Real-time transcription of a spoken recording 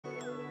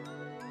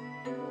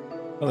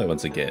Hello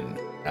once again.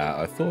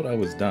 I thought I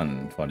was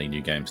done finding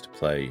new games to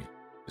play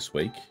this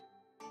week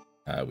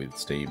with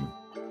Steam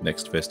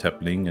Next Fest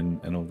happening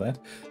and all that.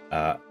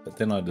 But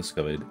then I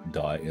discovered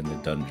Die in the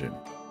Dungeon,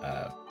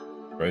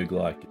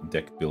 Roguelike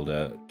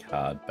Deckbuilder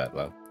card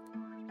battler.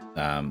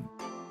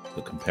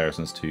 The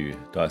comparisons to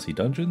Dicey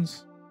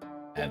Dungeons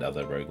and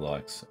other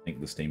roguelikes. I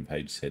think the Steam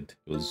page said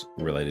it was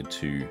related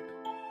to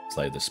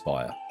Slay the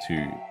Spire.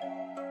 Two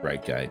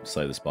great games.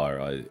 Slay the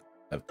Spire I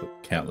have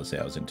put countless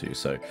hours into,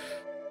 so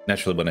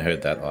naturally, when I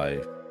heard that, I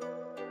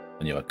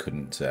knew I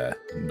couldn't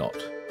not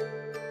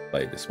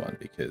play this one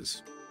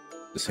because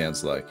it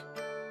sounds like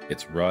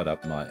it's right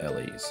up my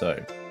alley.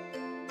 So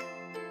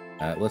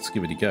let's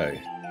give it a go.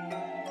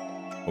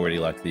 Already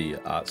like the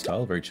art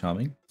style, very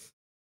charming.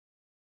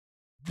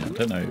 I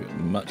don't know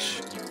much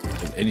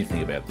of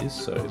anything about this,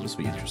 so this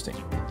will be interesting.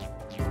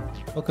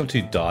 Welcome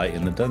to Die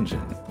in the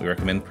Dungeon. We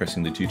recommend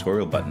pressing the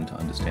tutorial button to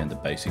understand the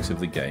basics of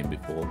the game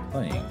before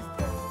playing.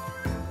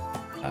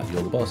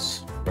 You're the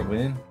boss,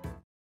 Roguelike.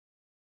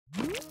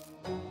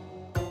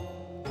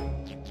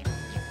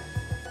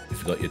 You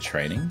forgot your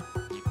training?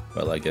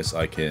 Well, I guess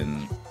I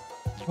can...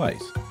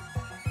 Wait.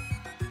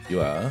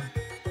 You are...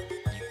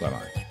 Who am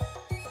I?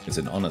 It's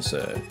an honor,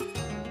 sir.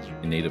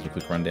 In need of a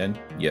quick rundown?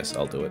 Yes,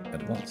 I'll do it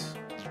at once.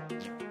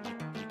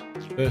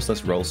 First,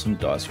 let's roll some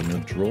dice from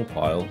your draw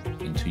pile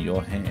into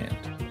your hand.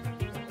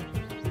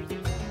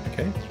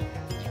 Okay.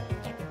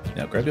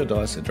 Now grab your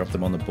dice and drop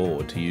them on the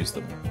board to use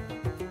them.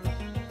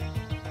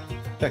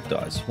 Attack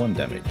dice, 1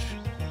 damage.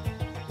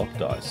 Block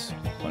dice,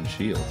 1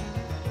 shield.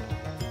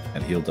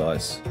 And heal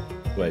dice,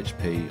 2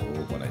 HP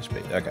or 1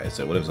 HP. Okay,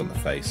 so whatever's on the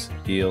face.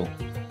 Heal,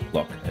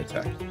 block,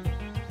 attack.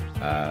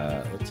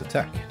 Let's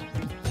attack.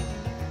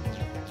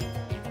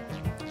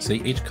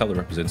 See, each color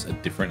represents a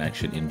different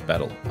action in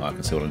battle. Oh, I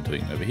can see what I'm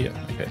doing over here.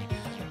 Okay.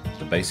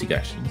 The basic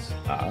actions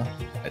are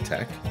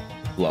attack,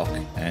 block,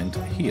 and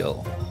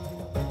heal.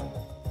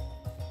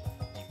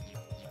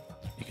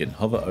 You can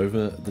hover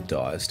over the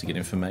dice to get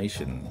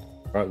information.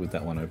 Right with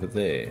that one over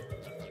there.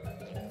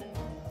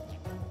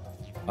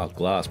 Our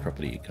glass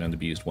property can only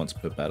be used once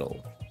per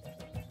battle.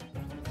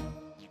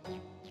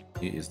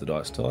 Here is the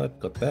dice type,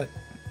 got that.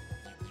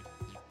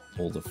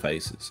 All the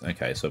faces.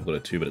 Okay, so I've got a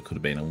 2, but it could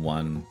have been a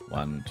 1,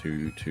 1,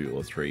 2, 2,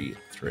 or 3,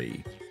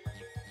 3.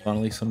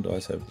 Finally, some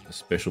dice have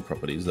special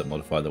properties that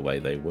modify the way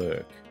they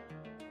work.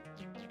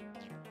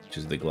 Which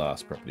is the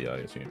glass property, I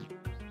assume.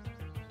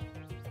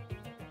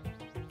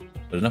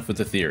 But enough with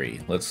the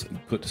theory. Let's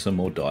put some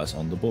more dice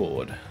on the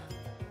board.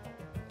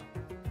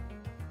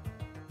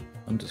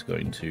 I'm just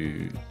going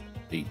to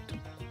eat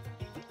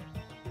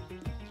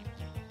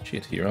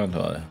shit here, aren't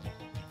I?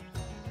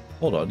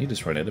 Hold on, you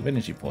just ran out of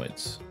energy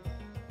points.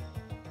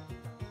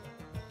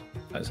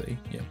 I see,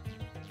 yeah.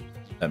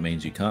 That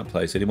means you can't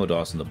place any more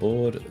dice on the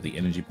board. The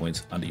energy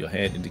points under your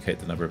hand indicate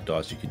the number of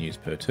dice you can use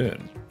per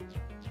turn.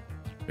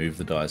 Move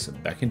the dice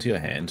back into your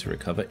hand to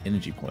recover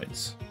energy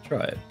points.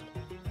 Try it.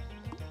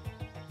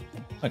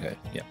 Okay,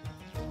 yeah.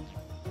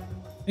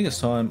 I think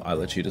it's time I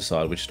let you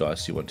decide which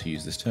dice you want to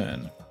use this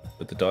turn.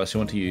 Put the dice you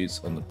want to use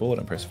on the board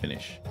and press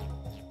finish.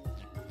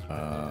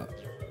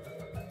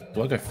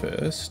 Do I go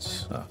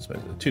first? Oh, I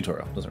suppose the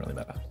tutorial, doesn't really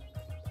matter.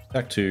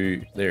 Back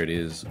 2, there it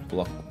is.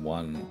 Block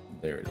 1,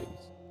 there it is.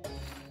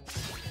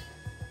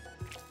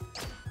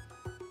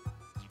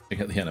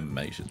 Check out the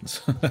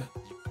animations.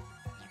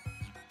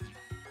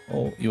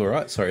 Oh, you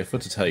alright? Sorry, I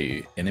forgot to tell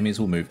you. Enemies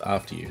will move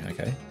after you,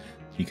 okay?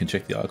 You can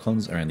check the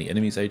icons around the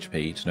enemy's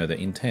HP to know their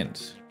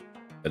intent.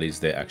 That is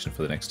their action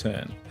for the next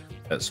turn.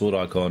 That sword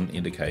icon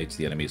indicates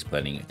the enemy is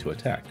planning to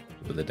attack,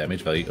 with a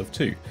damage value of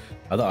 2.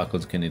 Other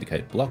icons can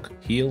indicate block,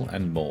 heal,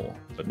 and more.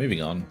 But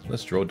moving on,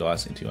 let's draw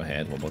dice into your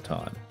hand one more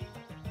time.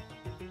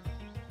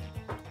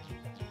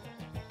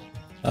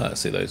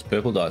 See those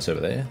purple dice over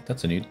there?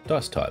 That's a new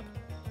dice type.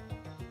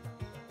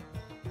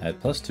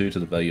 Add +2 to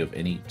the value of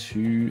any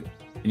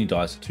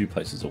dice 2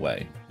 places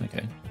away.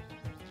 Okay.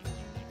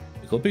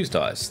 They're called boost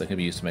dice. They can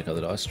be used to make other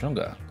dice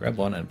stronger. Grab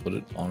one and put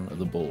it on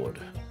the board.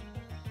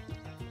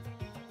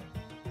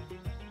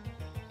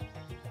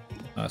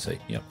 I see,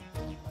 yep.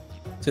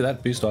 See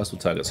that? Boost dice will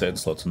target certain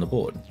slots on the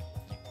board.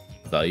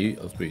 The value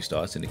of boost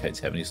dice indicates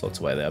how many slots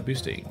away they are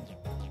boosting.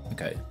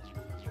 Okay.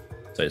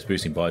 So it's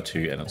boosting by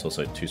 2 and it's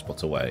also 2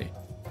 spots away.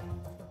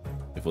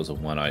 If it was a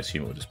 1, I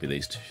assume it would just be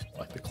these 2,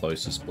 like the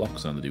closest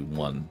blocks, only do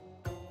 1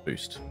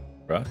 boost,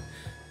 right?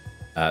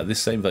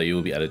 This same value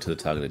will be added to the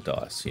targeted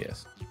dice,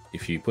 yes.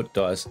 If you put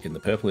dice in the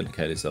purple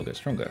indicators, they'll get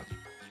stronger.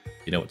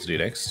 You know what to do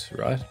next,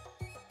 right?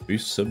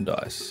 Boost some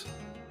dice.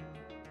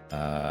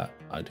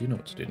 I do know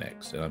what to do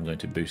next, and I'm going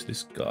to boost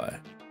this guy.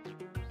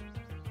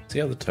 See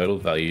how the total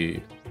value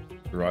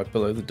right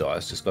below the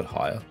dice just got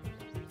higher?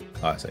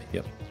 I see,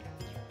 yep.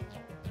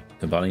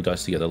 Combining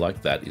dice together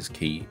like that is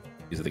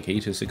the key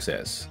to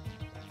success.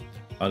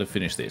 How to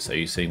finish this? Are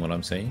you seeing what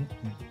I'm seeing?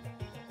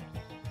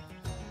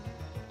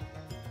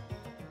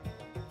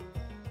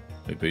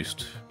 We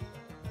boost.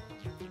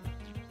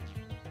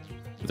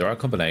 With the right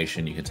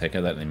combination, you can take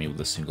out that enemy with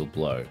a single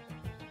blow.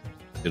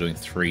 You're doing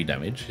 3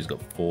 damage. He's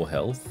got 4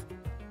 health.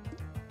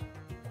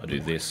 I do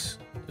this,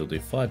 he'll do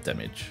 5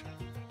 damage.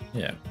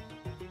 Yeah.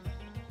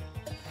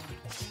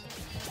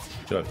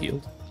 Should I have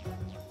healed?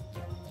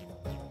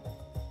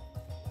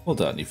 Well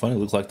done, you finally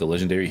look like the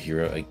legendary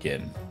hero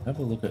again. Have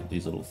a look at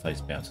these little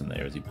face bounce in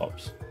there as he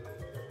pops.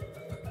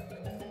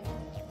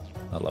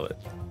 I love it.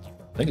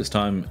 I think it's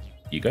time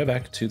you go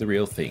back to the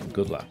real thing.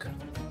 Good luck.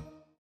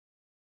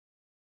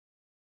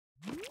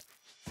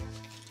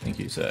 Thank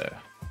you, sir.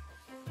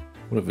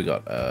 What have we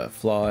got?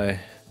 Fly.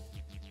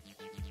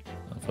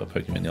 If I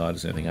poke him in the eye,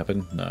 does anything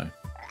happen? No.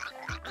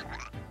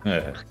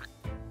 Oh,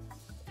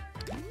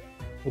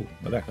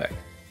 my backpack.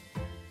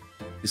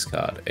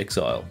 Discard.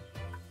 Exile.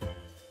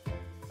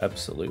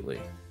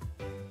 Absolutely.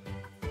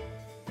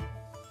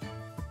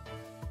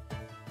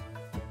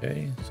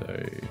 Okay, so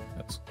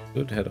that's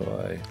good. How do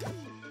I...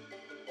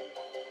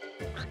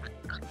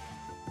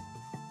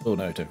 Oh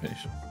no, don't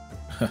finish.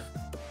 I'm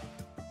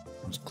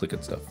just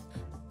clicking stuff.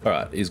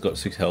 Alright, he's got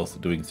 6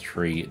 health, doing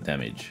 3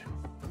 damage.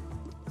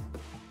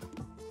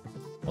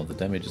 Well, the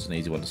damage is an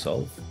easy one to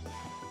solve.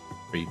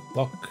 3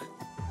 block,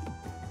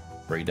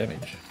 3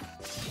 damage.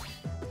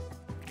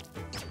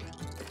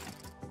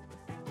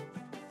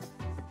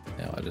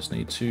 Now I just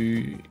need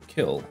to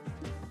kill.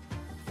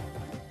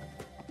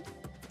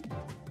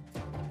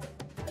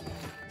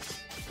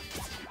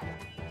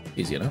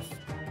 Easy enough.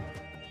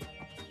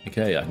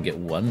 Okay, I can get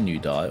 1 new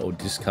die or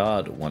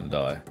discard 1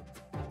 die.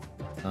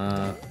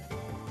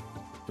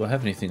 Do I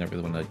have anything I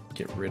really want to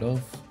get rid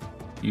of?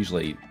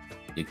 Usually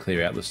you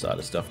clear out the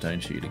starter stuff,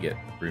 don't you, to get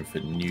room for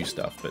new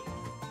stuff, but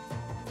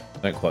I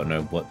don't quite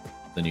know what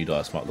the new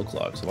dice might look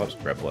like, so I might just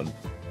grab one.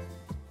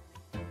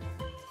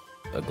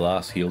 A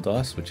glass heal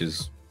dice, which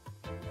is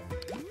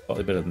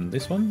slightly better than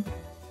this one.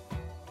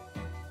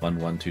 1,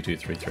 1, 2, 2,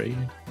 3, 3.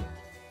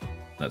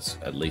 That's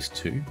at least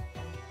 2.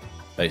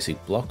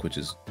 Basic block, which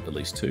is at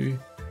least 2.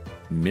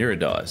 Mirror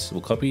dice. We'll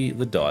copy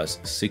the dice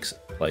 6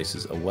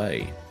 places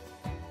away.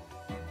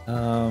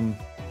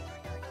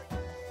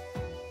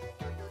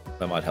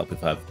 That might help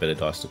if I have better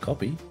dice to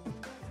copy.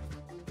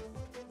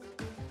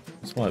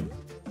 What's my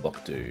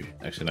block do?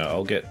 Actually, no,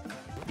 I'll get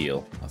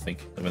heal, I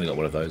think. I've only got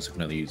one of those. I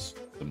can only use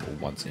them all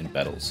once in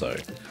battle, so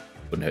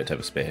wouldn't hurt to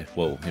have a spare.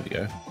 Whoa, here we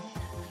go.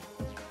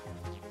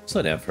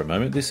 Slow down for a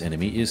moment. This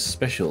enemy is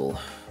special.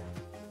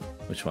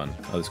 Which one?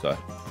 Oh, this guy.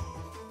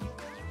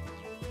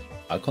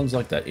 Icons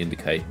like that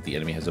indicate the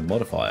enemy has a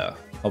modifier.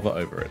 Hover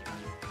over it.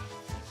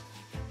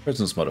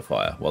 Presence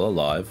modifier. While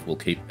alive, will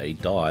keep a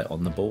die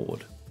on the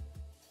board.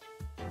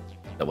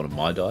 Is that one of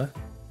my die?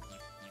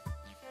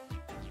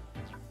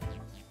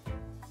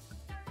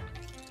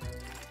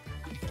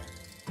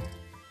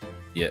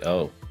 Yeah,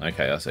 oh,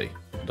 okay, I see.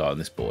 Die on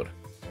this board.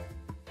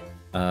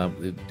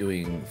 They're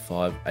doing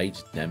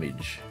 8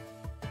 damage.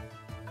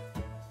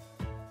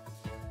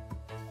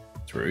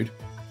 It's rude.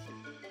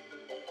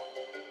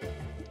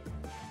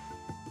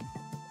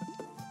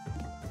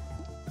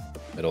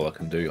 But all I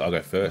can do, I'll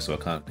go first, so I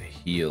can't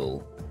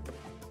heal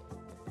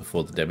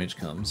before the damage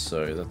comes,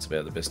 so that's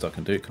about the best I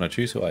can do. Can I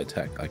choose who I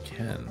attack? I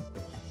can.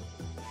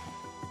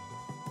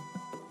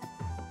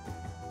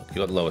 Look, you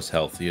got the lowest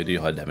health, you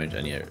do high damage,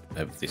 and you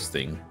have this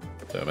thing,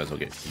 so I might as well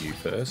get you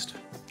first.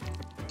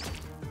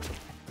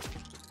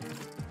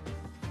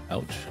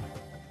 Ouch.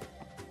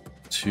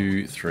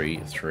 2, 3,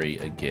 3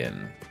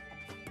 again.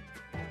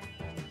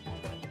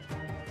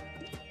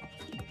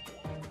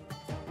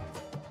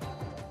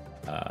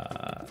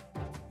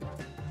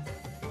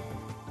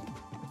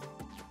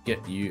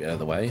 Get you out of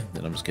the way,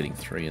 then I'm just getting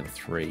 3 and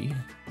 3.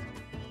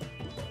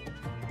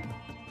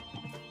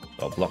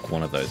 I'll block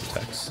one of those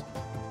attacks.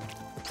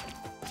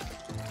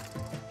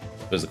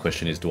 Because the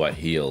question is, do I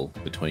heal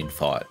between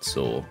fights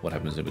or what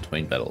happens in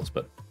between battles?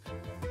 But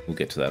we'll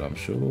get to that, I'm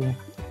sure.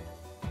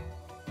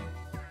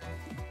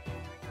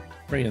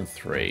 3 and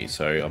 3,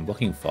 so I'm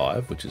blocking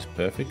 5, which is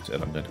perfect,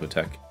 and I'm going to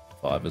attack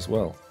 5 as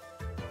well.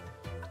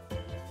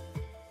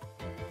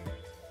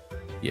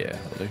 Yeah,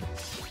 that'll do.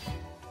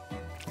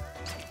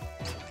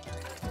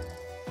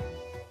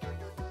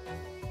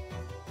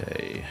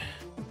 Okay.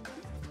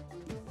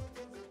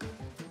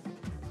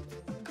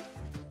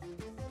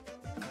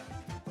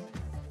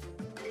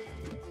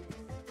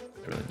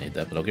 I really need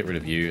that, but I'll get rid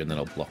of you and then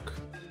I'll block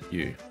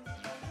you.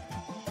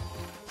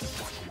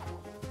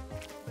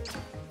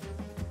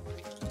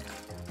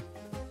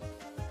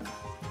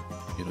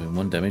 You're doing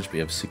 1 damage, but you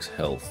have 6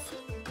 health.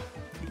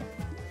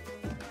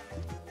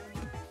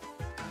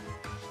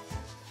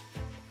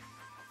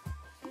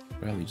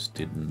 Well, you just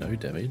did no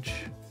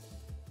damage.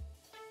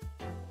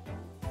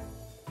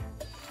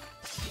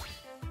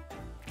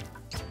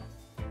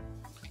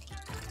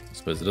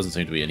 I suppose there doesn't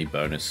seem to be any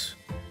bonus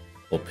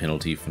or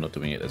penalty for not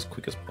doing it as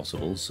quick as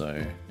possible,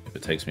 so if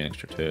it takes me an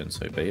extra turn,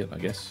 so be it, I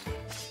guess.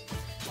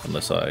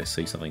 Unless I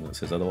see something that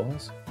says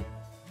otherwise.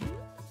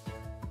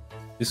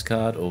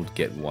 Discard or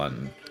get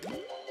 1.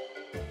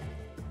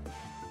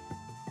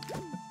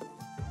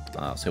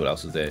 See what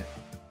else is there.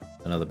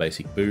 Another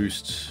basic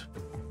boost,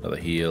 another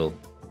heal.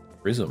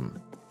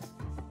 Prism.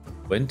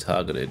 When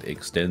targeted,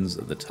 extends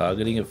the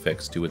targeting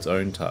effects to its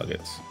own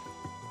targets.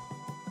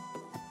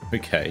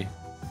 Okay.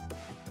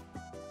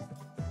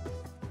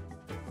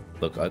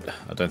 Look, I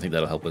don't think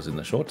that'll help us in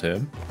the short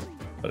term,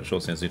 but it sure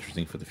sounds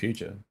interesting for the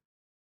future.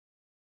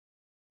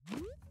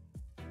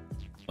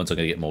 Once I'm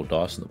going to get more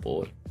dice on the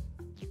board.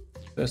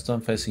 First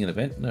time facing an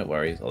event? No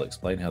worries, I'll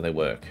explain how they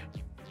work.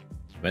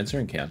 Events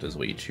are encounters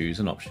where you choose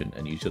an option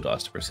and use your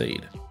dice to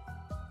proceed.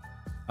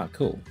 Ah,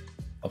 cool.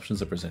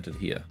 Options are presented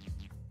here.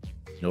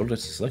 In order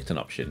to select an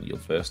option, you'll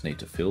first need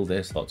to fill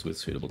their slots with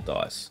suitable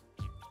dice.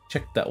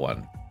 Check that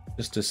one,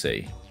 just to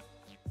see.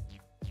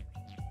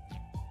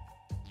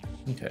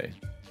 Okay.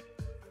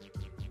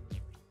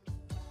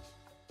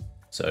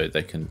 So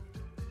they can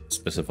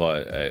specify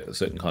a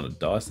certain kind of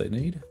dice they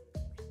need,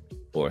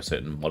 or a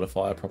certain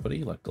modifier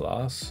property like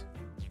glass.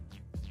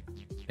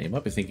 Now you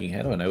might be thinking,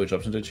 how do I know which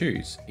option to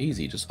choose?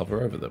 Easy, just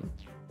hover over them.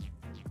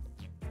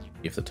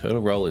 If the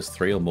total roll is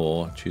 3 or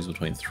more, choose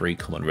between 3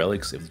 common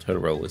relics. If the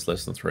total roll is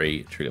less than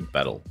 3, trigger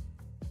battle.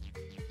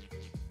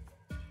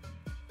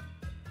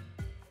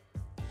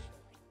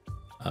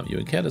 You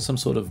encounter some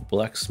sort of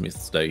blacksmith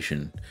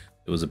station.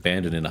 It was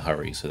abandoned in a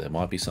hurry, so there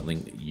might be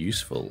something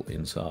useful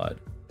inside.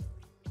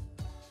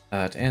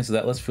 To answer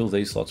that, let's fill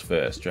these slots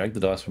first. Drag the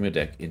dice from your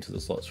deck into the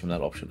slots from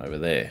that option over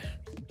there.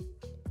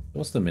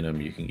 What's the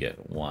minimum you can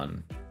get?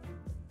 1.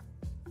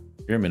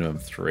 You're a minimum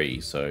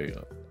 3, so...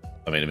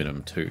 I mean a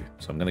minimum 2,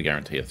 so I'm going to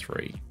guarantee a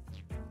 3.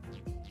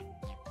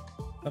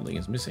 Something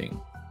is missing.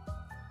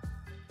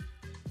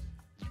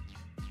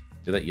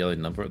 See that yellow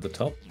number at the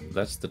top?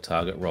 That's the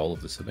target roll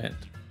of this event.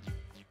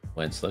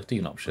 When selecting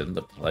an option,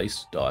 the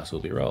placed dice will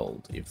be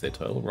rolled. If their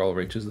total roll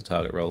reaches the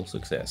target roll,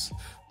 success.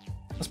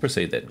 Let's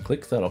proceed then.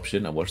 Click that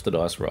option and watch the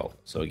dice roll.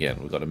 So again,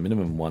 we've got a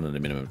minimum 1 and a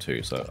minimum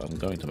 2, so I'm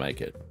going to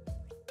make it.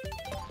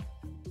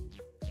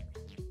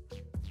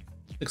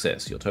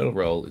 Success. Your total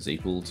roll is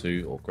equal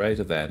to or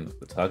greater than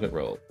the target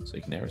roll, so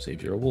you can now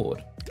receive your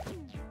reward.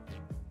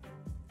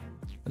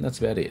 And that's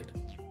about it.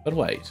 But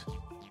wait,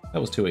 that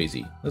was too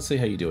easy. Let's see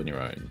how you do on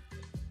your own.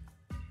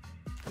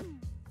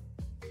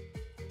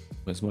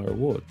 Where's my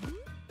reward?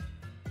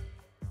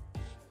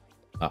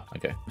 Ah,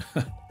 okay.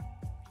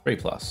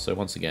 3+, so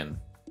once again,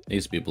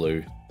 needs to be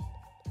blue.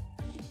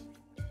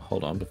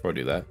 Hold on, before I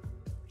do that.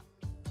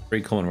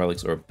 3 common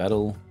relics or a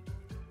battle.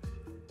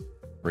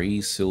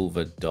 3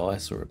 silver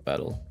dice or a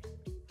battle.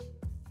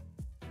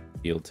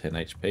 Heal 10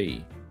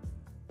 HP.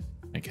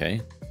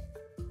 Okay.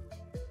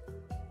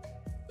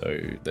 So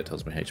that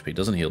tells me HP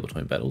doesn't heal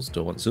between battles. Do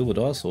I want silver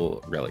dice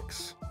or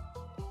relics?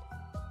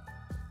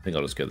 I think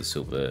I'll just go the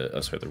silver,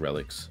 sorry, the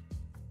relics.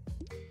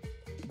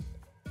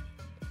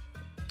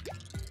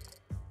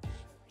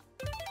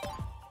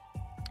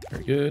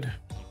 Very good.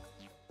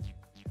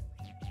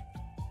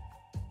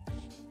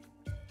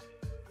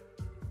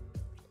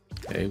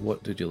 Okay,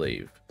 what did you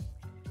leave?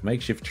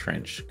 Makeshift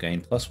trench.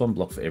 Gain +1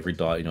 block for every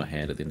die in your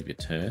hand at the end of your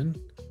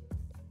turn.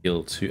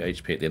 Heal 2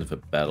 HP at the end of a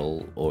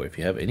battle, or if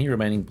you have any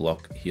remaining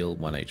block, heal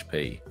 1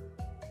 HP.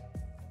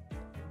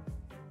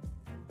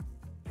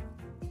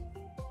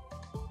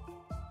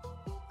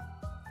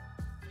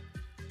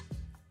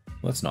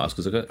 Well, that's nice,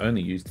 because I've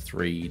only used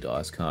 3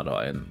 dice, can't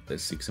I? And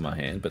there's 6 in my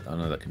hand, but I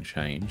know that can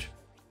change.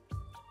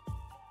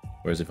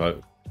 Whereas if I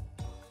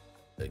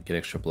get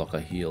extra block, I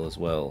heal as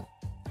well.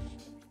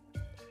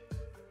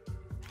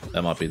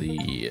 That might be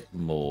the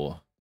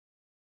more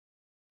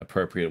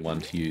appropriate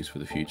one to use for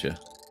the future.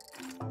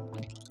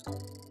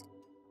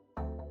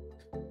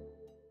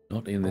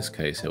 Not in this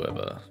case,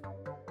 however.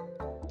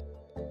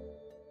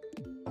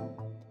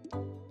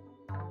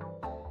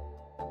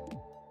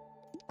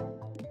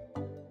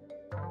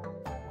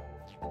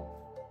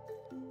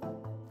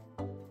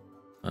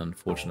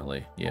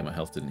 Unfortunately, yeah, my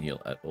health didn't heal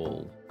at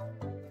all.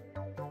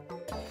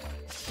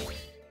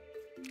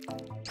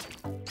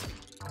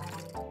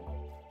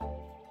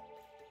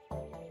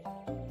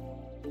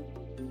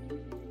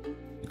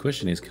 The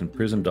question is, can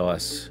prism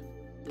dice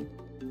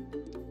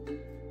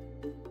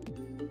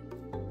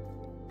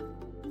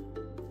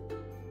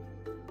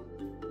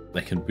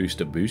they can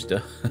boost a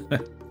booster?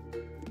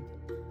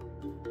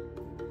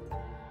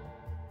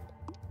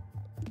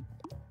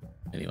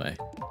 Anyway,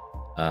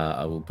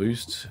 I will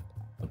boost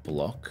a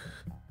block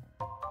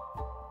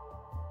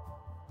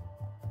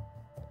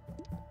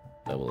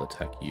that will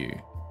attack you.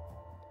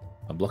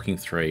 I'm blocking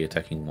 3,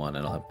 attacking 1,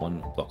 and I'll have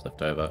 1 block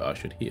left over. I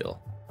should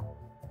heal.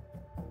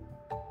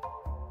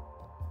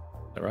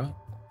 Is that right?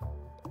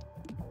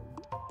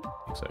 I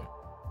think so.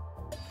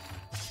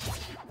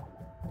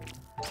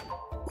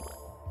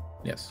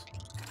 Yes.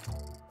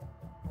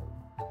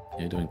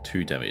 You're doing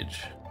 2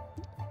 damage.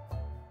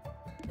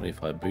 What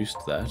if I boost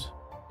that?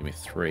 Give me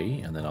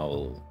 3, and then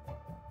I'll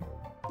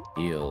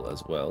heal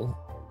as well.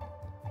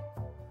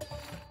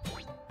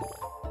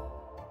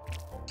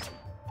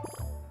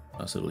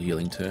 Nice little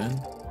healing turn.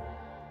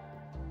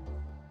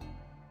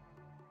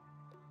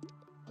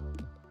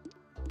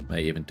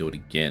 May even do it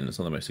again. It's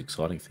not the most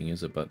exciting thing,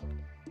 is it? But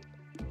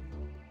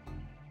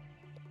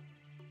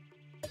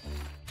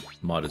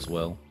might as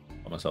well.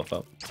 Put myself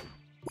up.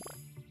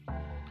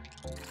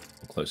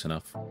 Close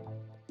enough.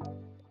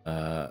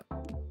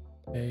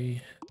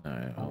 Okay.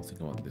 No, I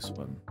think I want this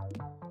one.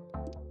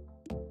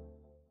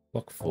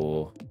 Block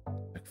 4,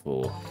 back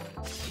 4.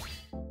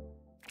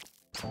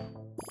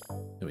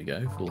 There we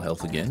go, full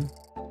health again.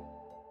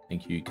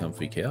 Thank you,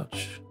 comfy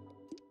couch.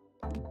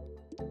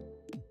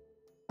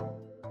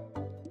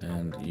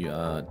 And you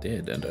are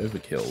dead and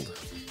overkilled.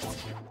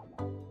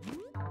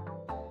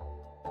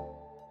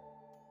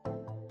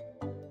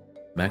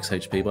 Max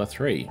HP by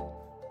 3.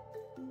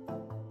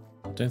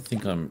 I don't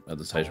think I'm at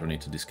the stage where I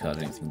need to discard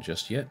anything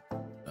just yet.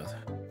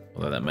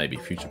 Although that may be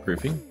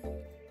future-proofing.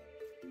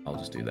 I'll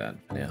just do that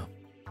for now.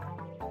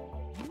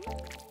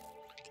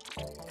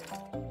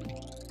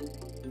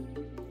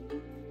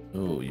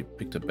 Oh, you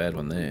picked a bad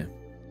one there.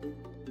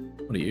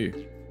 What are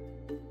you?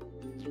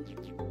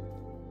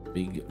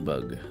 Big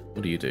bug.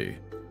 What do you do?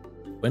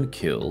 When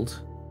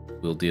killed,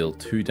 will deal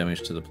 2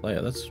 damage to the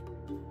player. That's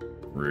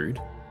rude.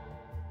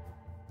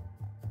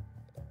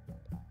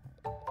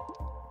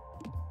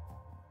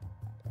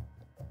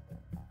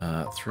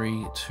 Uh,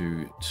 3,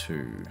 2,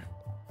 2.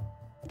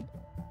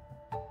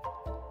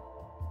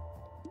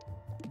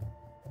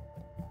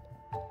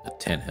 At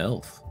 10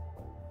 health.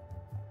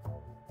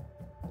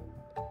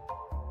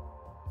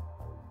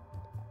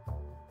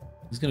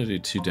 He's going to do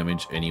 2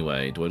 damage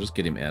anyway. Do I just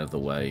get him out of the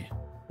way?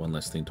 One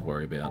less thing to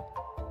worry about.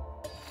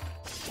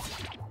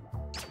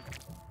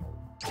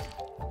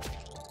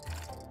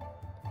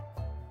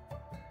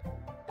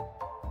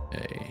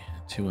 Okay,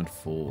 2 and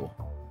 4.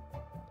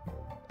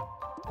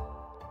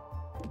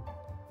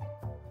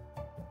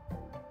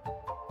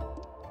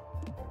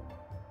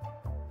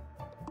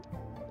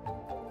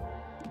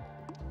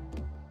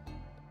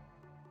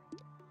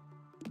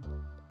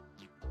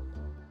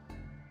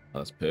 Oh,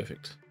 that's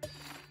perfect.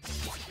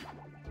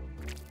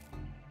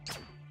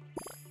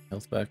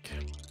 Health back.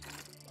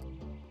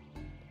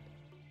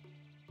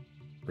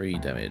 3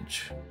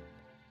 damage.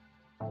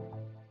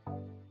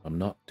 I'm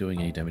not doing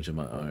any damage of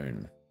my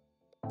own.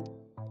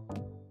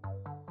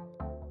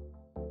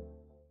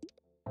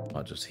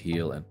 I'll just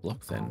heal and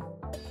block then.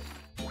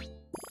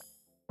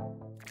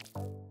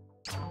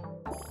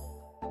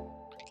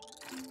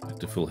 Back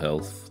to full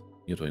health.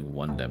 You're doing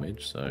 1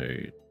 damage, so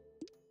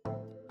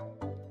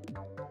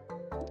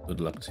good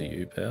luck to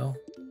you, pal.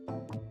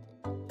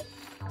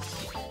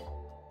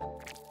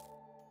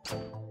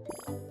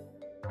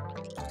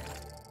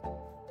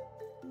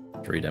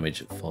 Three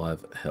damage,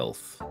 5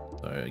 health.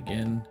 So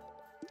again.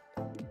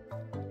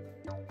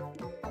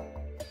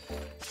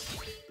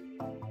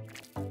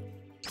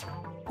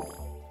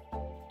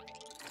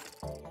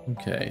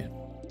 Okay.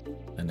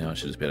 And now I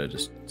should just be able to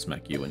just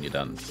smack you when you're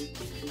done.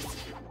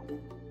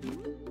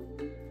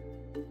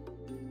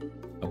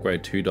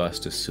 Upgrade 2 dice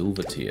to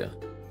silver tier.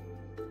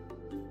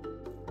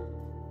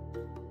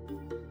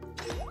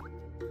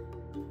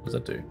 What does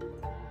that do?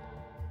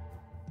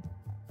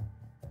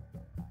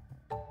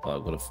 Oh,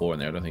 I've got a 4 in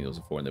there. I don't think there was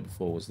a 4 in there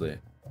before, was there?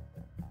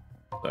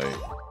 So,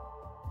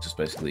 just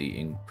basically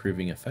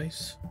improving a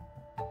face.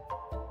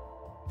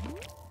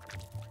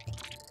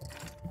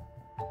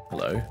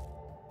 Hello.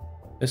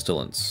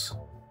 Pestilence.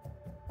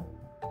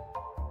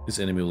 This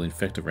enemy will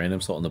infect a random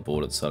slot on the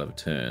board at the start of a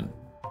turn.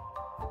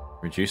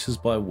 Reduces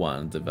by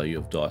 1 the value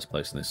of dice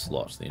placed in this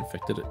slot. The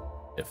infected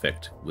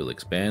effect will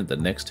expand the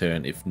next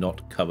turn if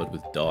not covered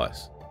with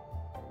dice.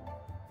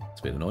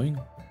 It's a bit annoying.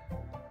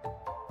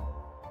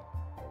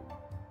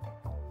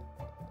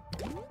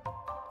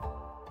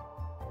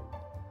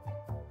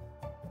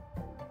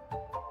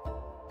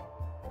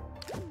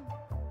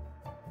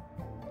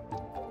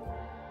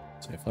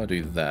 So if I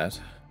do that,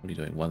 what are you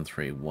doing? 1,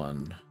 3,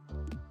 1.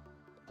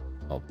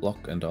 I'll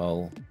block and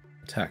I'll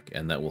attack,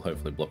 and that will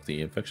hopefully block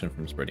the infection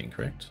from spreading,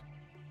 correct?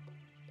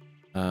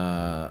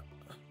 I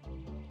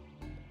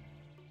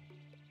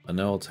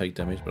know I'll take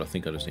damage, but I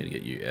think I just need to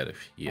get you out of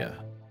here.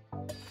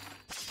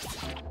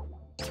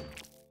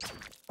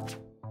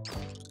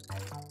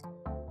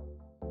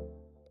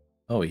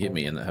 Oh, he hit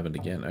me and that happened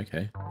again.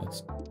 Okay,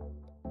 that's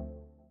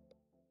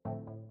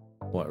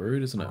quite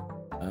rude, isn't it?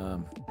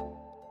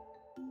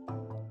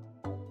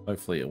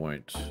 Hopefully it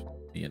won't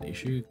be an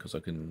issue, because I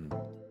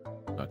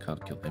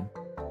can't kill him.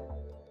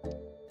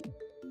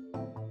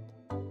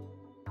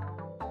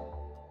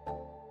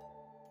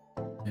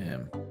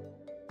 Damn.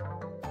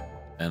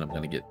 And I'm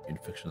going to get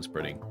infection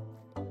spreading.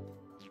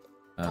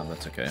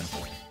 That's okay.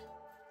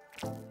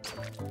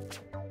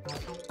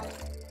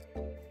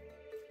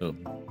 Oh,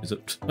 is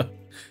it?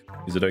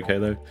 Is it okay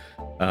though?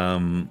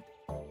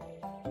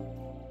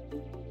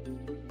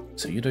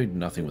 So you do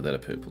nothing without a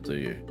purple, do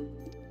you?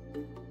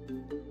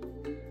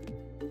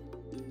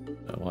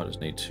 Oh, I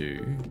just need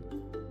to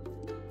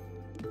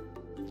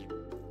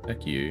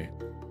attack you.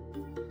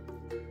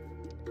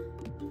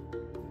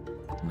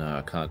 No,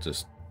 I can't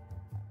just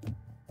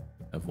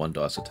have 1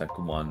 dice attack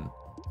 1.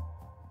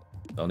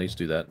 I'll need to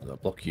do that. I'll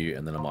block you,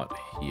 and then I might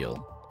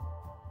heal.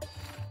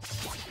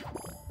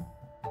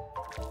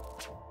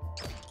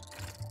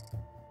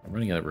 I'm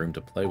running out of room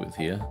to play with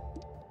here.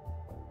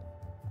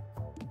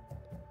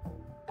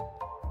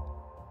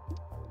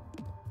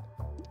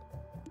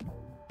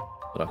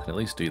 But I can at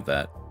least do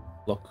that.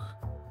 Block.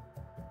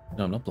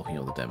 No, I'm not blocking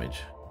all the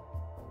damage.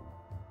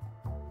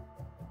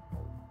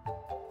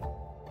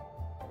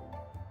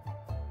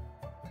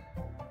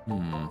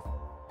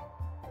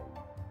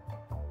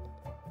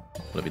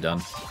 What have you done?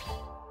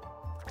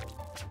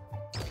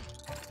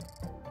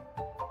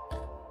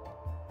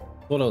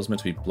 Thought I was meant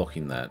to be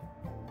blocking that.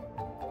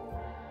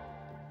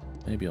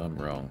 Maybe I'm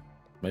wrong.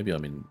 Maybe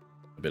I'm in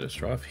a bit of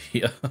strife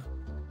here.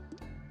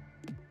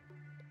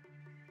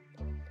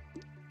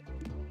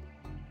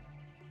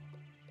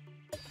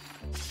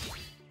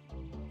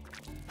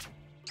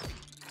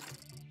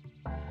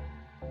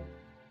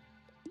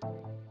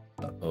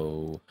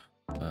 Uh-oh.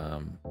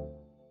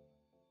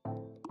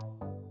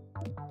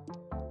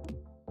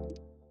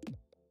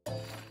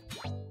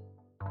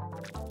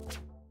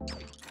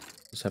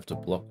 Just have to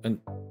block and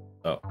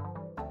oh,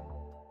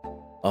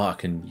 I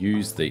can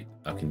use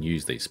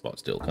these spots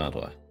still, can't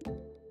I?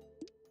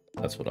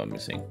 That's what I'm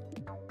missing.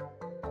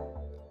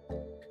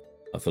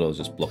 I thought I was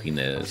just blocking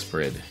their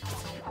spread.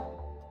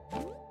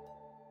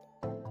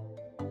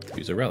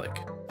 Use a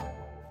relic.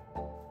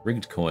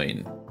 Rigged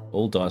coin.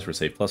 All dice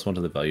receive +1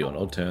 to the value on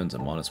odd turns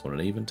and -1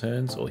 on even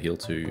turns, or heal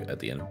 2 at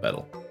the end of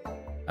battle.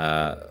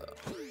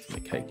 The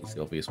cake is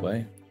the obvious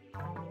way.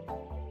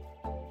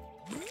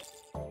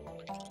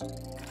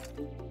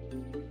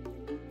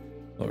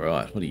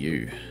 Alright, what are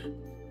you?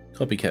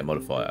 Copycat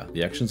modifier.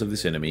 The actions of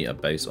this enemy are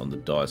based on the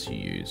dice you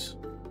use.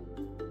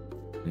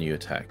 New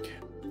attack.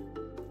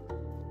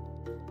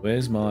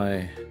 Where's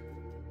my...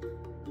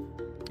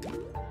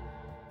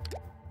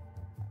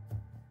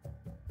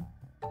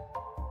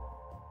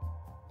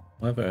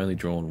 Why have I only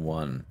drawn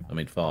 1? I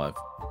mean 5.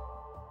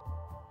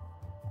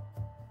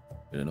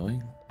 Bit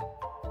annoying.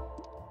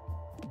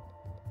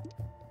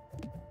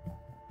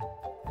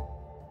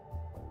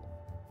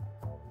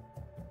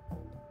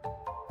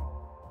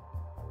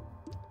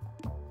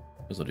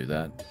 I'll do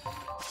that.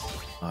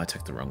 Oh, I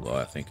attacked the wrong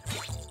guy, I think.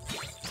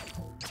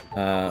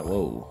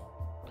 Whoa.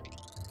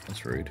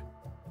 That's rude.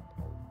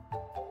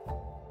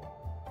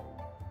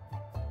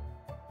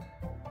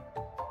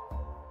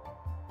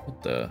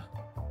 What the...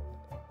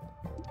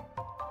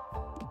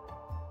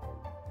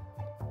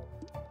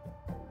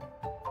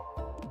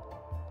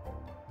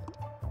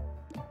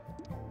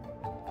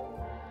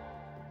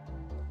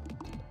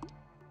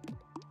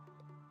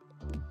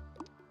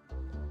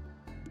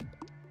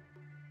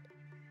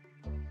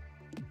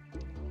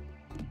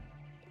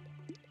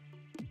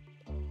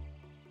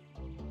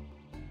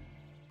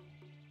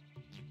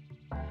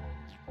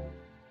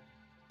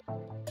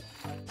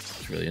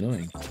 really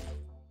annoying.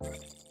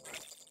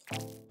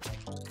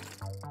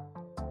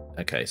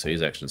 Okay, so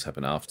his actions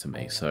happen after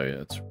me, so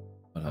it's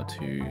hard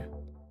to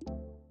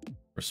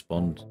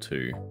respond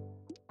to.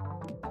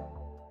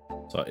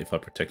 So if I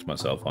protect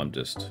myself, I'm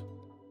just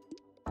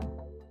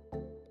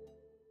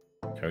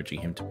encouraging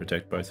him to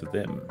protect both of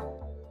them.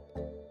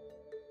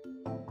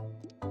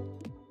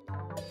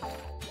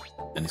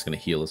 And he's going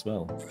to heal as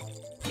well.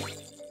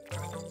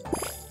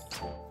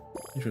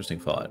 Interesting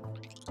fight.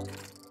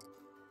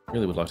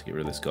 Really would like to get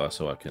rid of this guy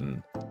so I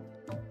can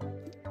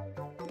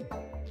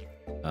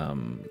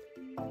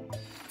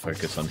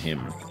focus on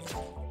him.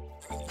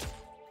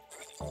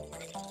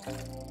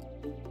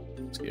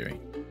 Scary.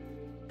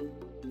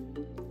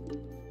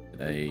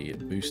 Get a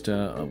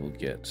booster, I will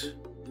get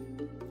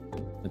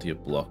plenty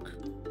of block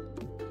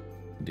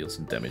and deal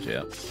some damage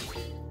out.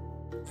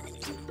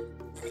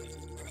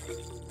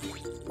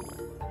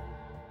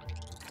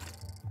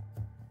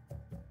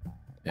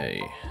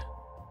 Okay.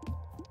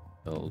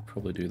 I'll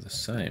probably do the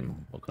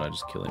same. Or can I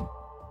just kill him?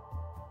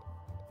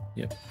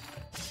 Yep.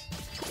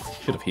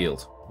 Should have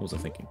healed. What was I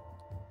thinking?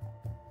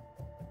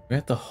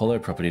 Grant the hollow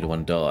property to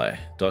one die.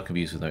 Die can be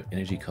used with no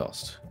energy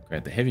cost.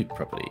 Grant the heavy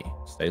property.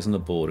 Stays on the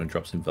board and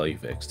drops in value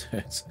for X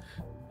turns.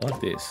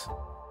 Like this.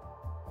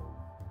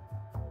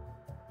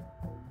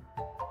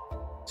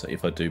 So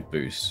if I do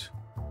boost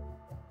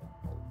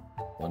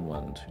 1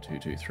 1 2 2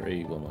 2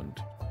 3 1 1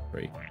 2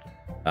 3,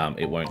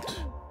 it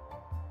won't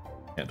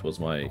count towards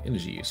my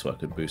energy use, so I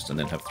could boost and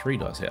then have 3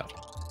 dice out.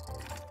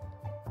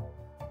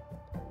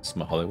 This is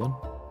my hollow one?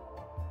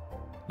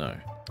 No.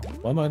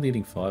 Why am I only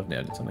eating 5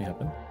 now? Did something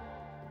happen?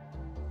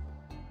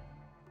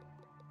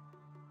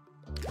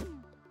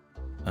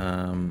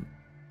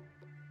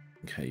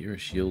 Okay, you're a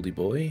shieldy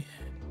boy.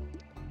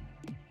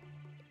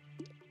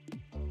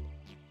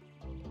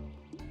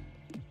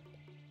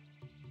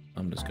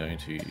 I'm just going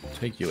to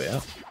take you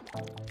out.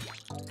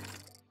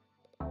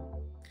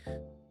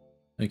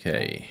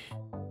 Okay.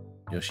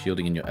 You're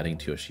shielding and you're adding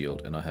to your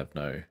shield, and I have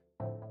no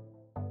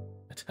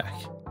attack.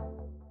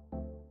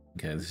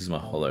 Okay, this is my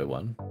hollow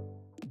one.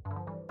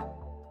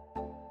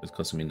 It's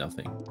costing me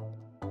nothing.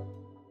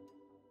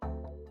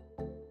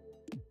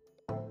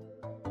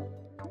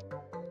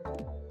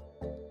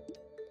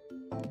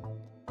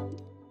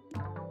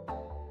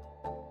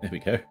 There we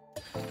go.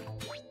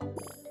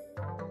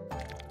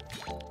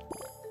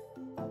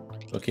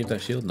 Do I keep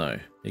that shield? No.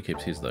 He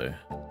keeps his though.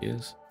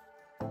 His.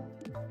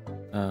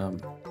 I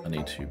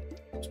need to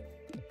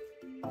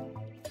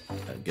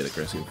get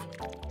aggressive.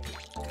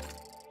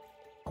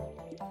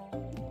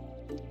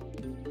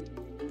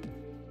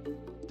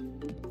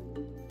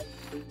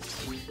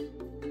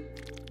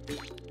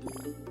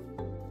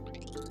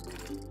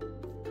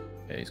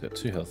 Okay, he's got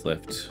 2 health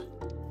left.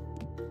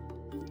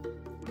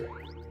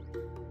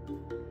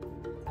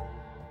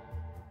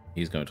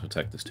 He's going to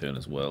attack this turn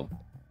as well.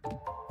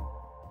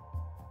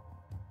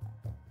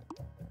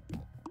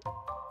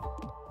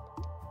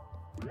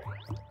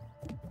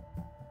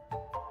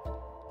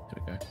 There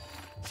we go.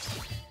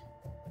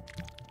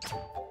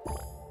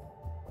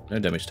 No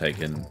damage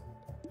taken.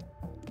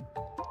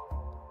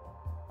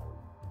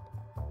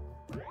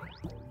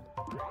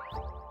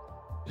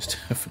 Just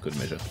for good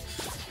measure.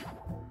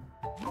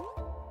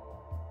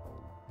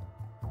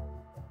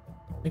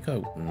 I think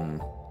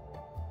I'm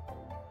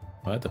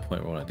at the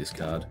point where I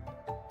discard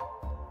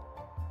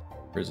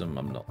Prism.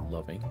 I'm not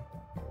loving.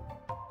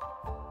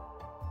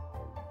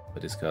 If I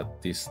discard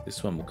this,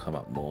 this one will come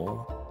up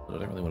more, but I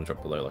don't really want to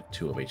drop below like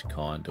 2 of each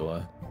kind, do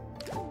I?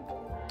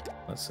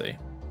 Let's see.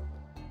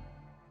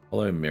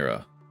 Hollow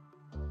Mirror.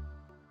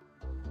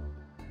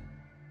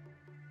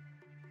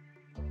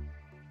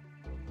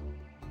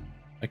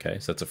 Okay,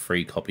 so that's a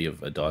free copy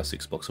of a die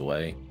 6 blocks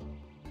away.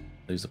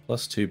 Leaves a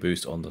 +2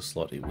 boost on the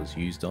slot it was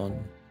used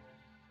on,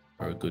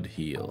 or a good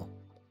heal.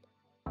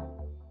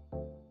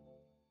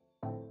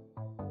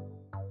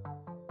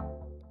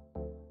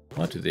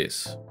 Might do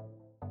this.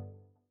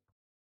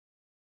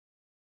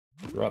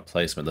 The right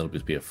placement, that'll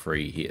just be a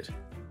free hit.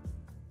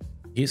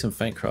 Hear some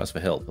faint cries for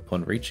help.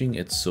 Upon reaching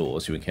its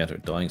source, you encounter a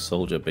dying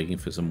soldier begging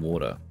for some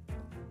water.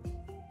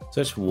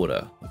 Search for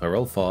water. If I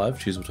roll 5,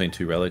 choose between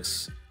 2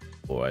 relics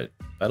or a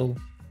battle.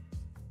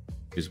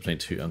 Choose between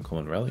 2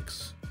 uncommon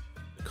relics.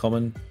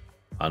 Common,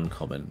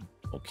 uncommon,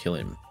 or kill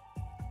him.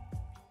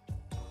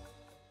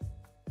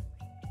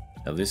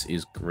 Now this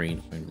is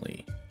green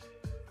only.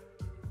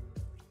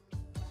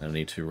 I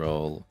need to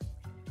roll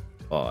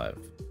 5.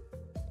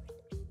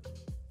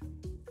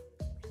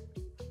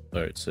 So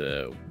it's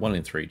a 1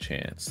 in 3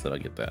 chance that I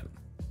get that.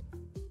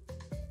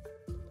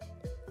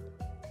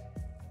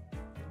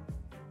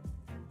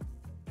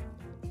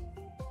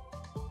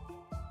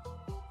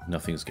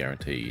 Nothing's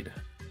guaranteed.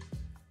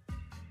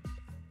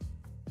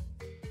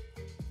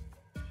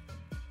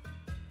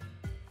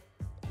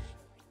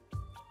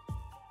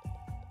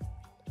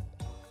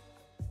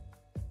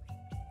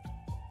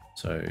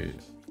 So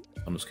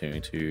I'm just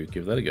going to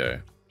give that a go.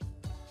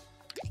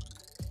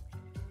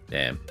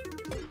 Damn.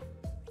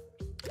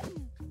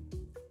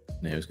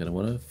 Now he's going to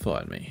want to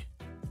fight me.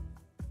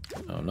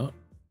 No, I'm not.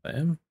 I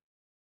am.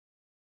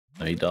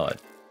 No, he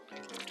died.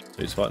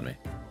 So he's fighting me.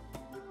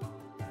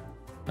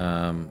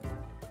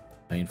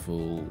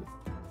 Painful.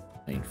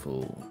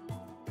 Painful.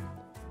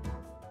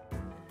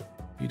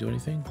 Do you do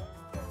anything?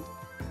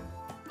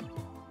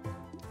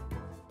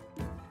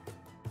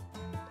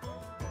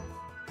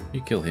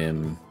 You kill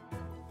him.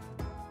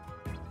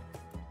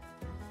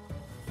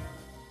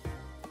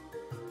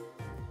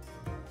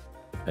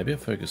 Maybe I'll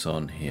focus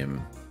on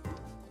him.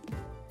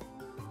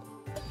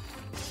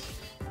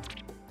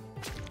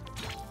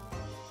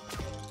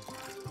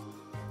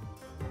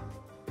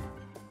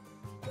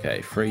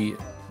 Okay, free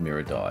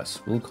mirror dice.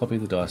 We'll copy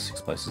the dice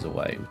 6 places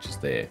away, which is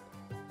there.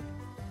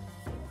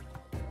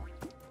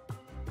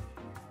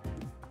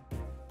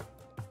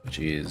 Which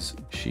is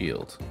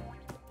shield.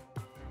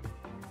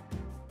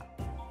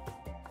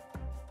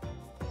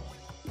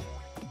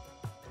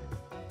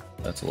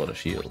 That's a lot of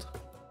shield.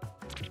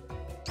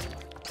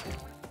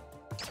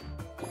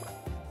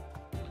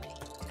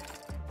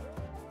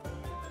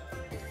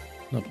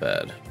 Not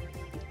bad.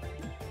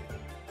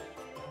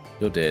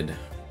 You're dead.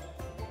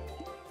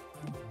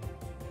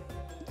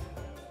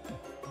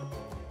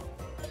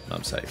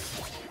 I'm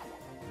safe.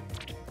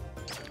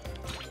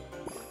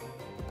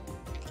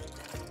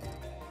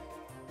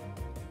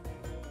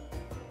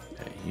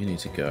 Okay, you need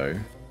to go.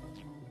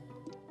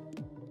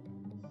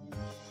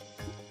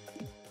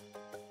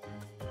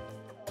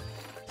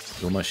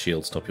 Will my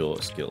shield stop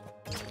your skill?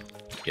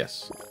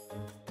 Yes.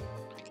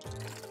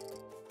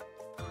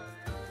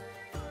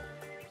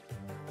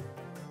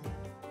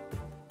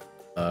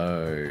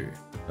 Oh,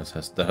 that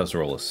has to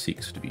roll a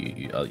 6 to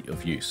be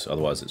of use.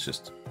 Otherwise, it's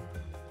just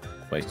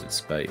wasted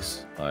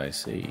space. I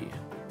see.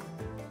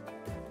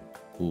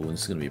 Ooh,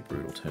 this is going to be a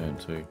brutal turn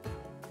too.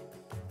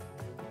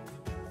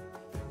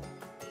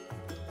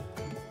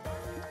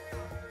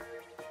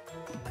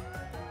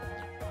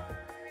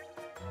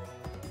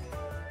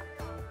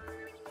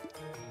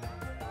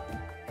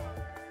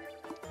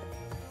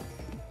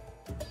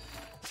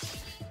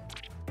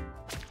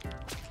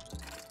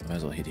 Might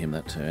as well hit him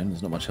that turn.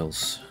 There's not much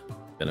else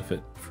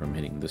benefit from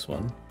hitting this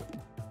one.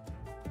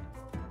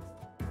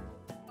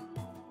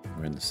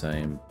 We're in the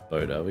same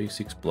boat, are we?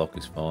 6 block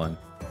is fine.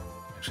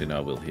 Actually, no,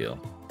 I will heal.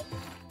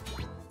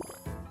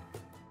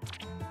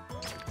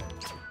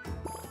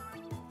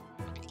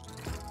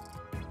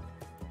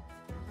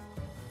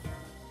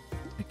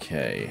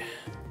 Okay.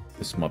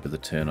 This might be the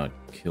turn I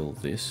kill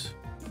this.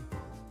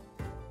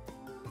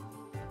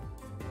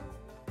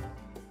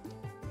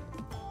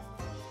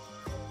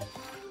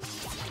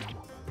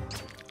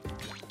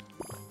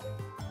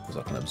 Because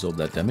I can absorb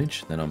that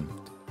damage, then I'm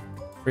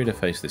free to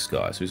face this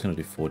guy. So he's going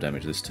to do 4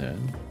 damage this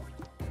turn.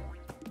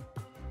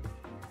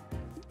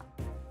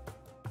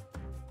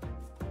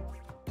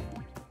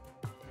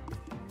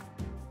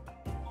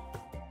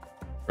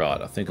 Right,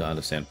 I think I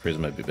understand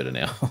Prism a bit better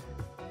now.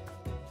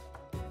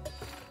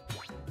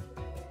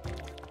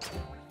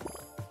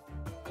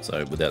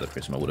 So without the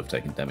Prism I would have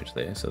taken damage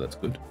there, so that's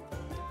good.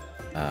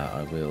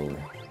 I will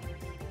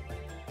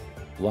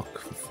block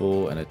for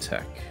 4 and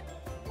attack.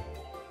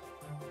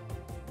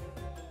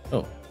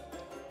 Oh,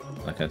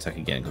 I can attack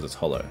again because it's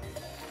hollow.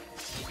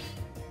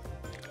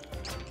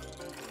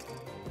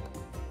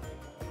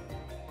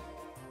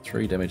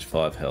 Three damage,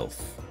 5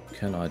 health.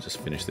 Can I just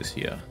finish this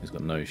here? He's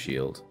got no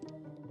shield.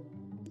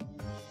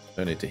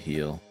 Don't need to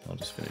heal. I'll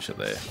just finish it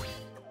there.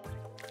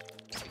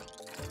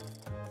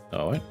 Oh,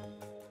 I won't.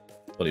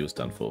 Thought he was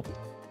done for.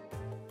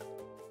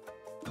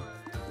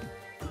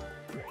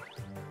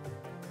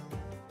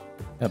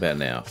 How about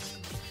now?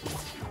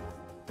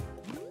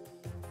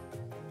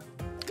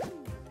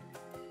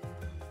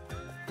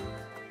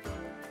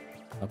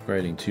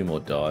 Upgrading 2 more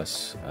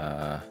dice.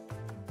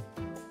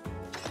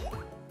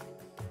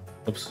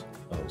 Oops.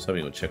 Oh, I was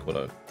hoping it would check what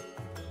I...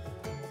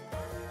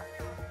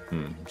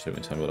 so you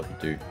can tell me what I can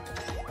do.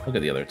 I'll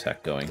get the other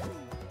attack going.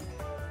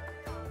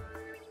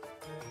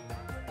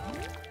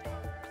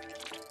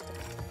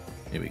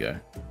 Here we go.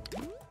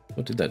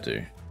 What did that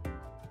do?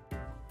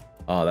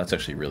 Oh, that's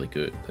actually really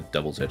good. That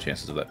doubles our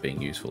chances of that being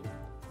useful.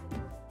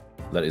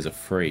 That is a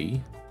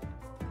free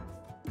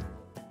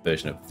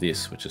version of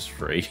this, which is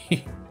free.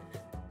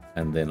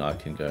 And then I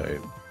can go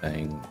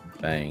bang,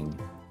 bang,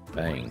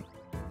 bang.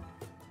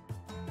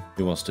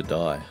 Who wants to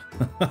die?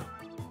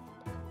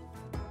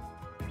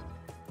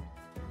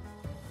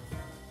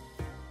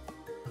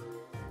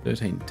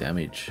 13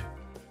 damage.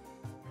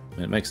 I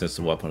mean, it makes sense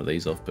to wipe one of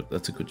these off, but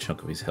that's a good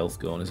chunk of his health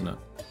gone, isn't it?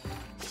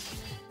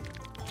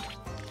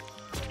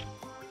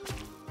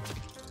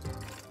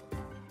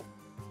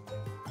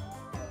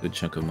 Good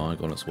chunk of mine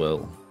gone as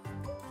well.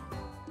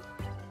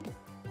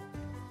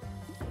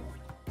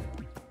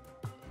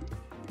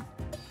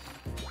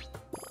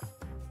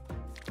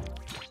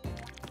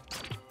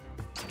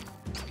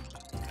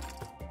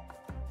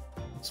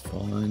 That's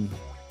fine.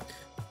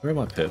 Where are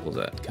my purples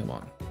at? Come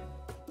on.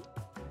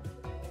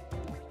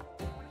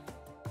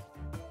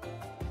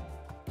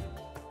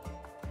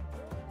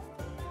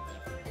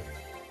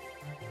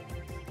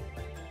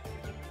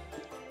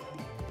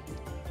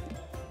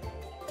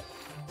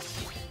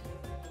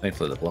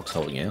 Thankfully the block's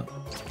holding out.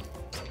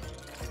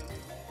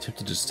 Tempted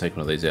to just take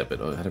one of these out, but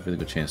I had a really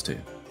good chance to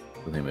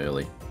with him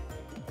early.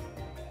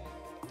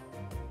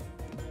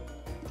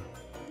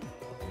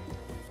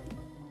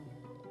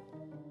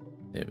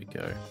 There we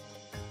go.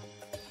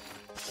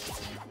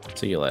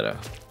 See you later.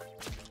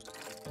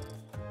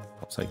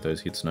 I'll take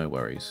those hits, no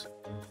worries.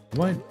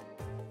 Am I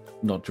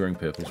not drawing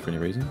purples for any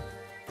reason?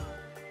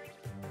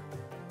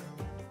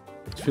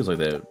 It feels like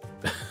they're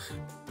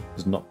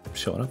just not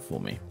showing up for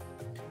me.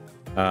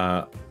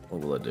 What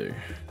will I do?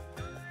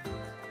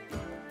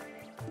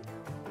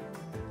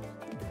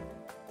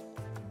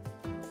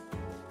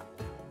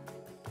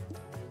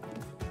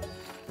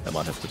 That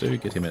might have to do,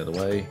 get him out of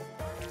the way.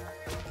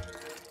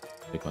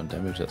 Take 1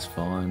 damage, that's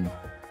fine.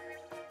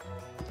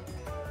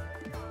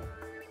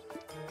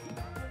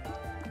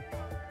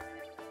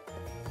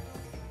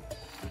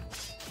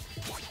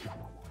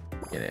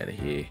 Get out of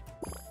here.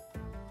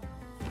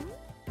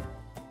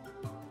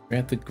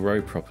 Grant the grow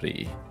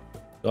property.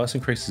 Dice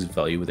increases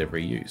value with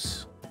every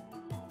use.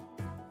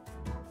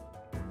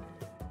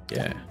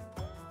 Yeah.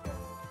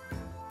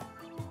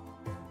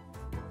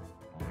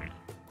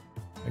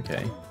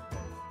 Okay.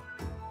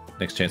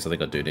 Next chance I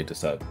think I do need to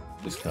start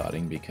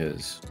discarding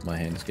because my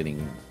hand's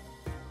getting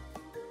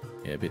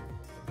a bit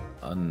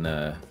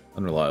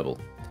unreliable.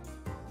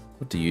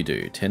 What do you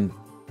do? 2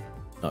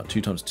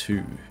 times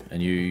 2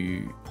 and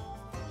you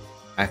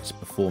act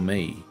before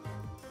me.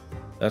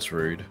 That's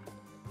rude.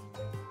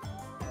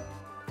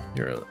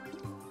 You're a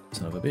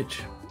son of a bitch.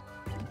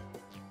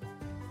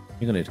 I'm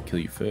gonna need to kill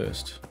you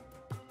first.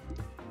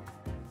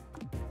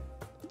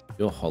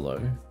 You're hollow.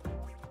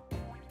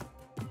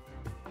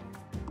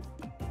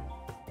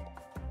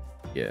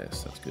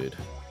 Yes, that's good.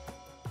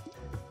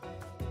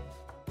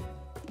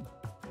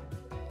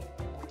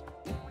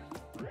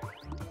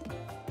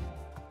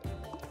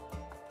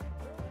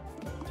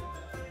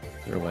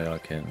 Is there a way I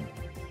can...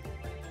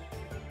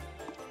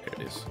 There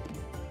it is.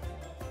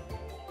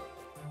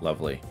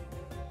 Lovely.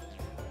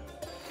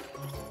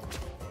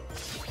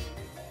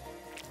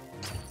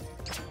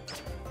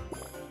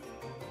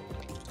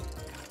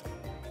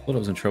 Thought I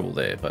was in trouble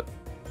there, but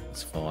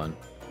it's fine.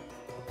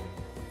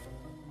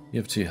 You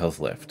have 2 health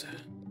left.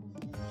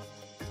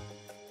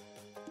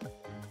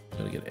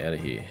 Gotta get out of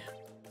here.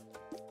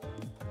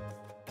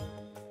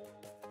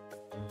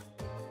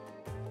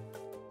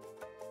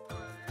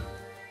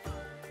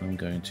 I'm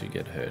going to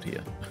get hurt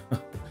here.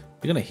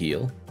 You're gonna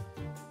heal.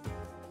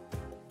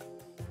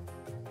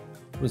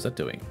 What is that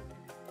doing?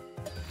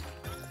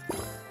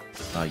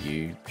 Ah,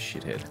 you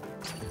shithead.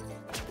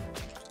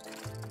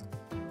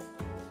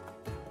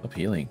 Stop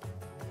healing.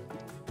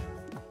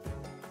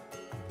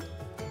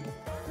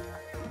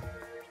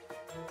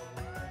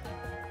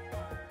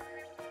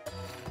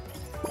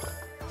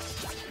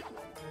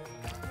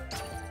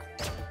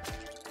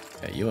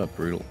 Yeah, you are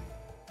brutal.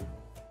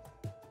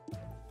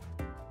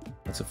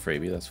 That's a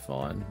freebie, that's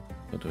fine.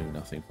 Not doing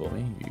nothing for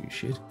me, you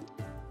shit.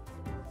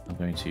 I'm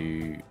going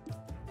to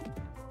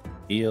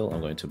heal,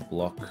 I'm going to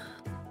block.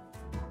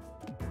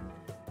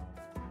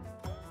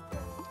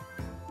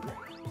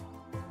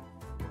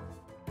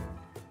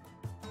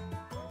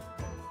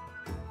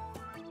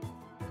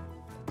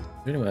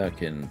 Anyway, I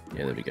can...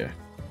 Yeah, there we go.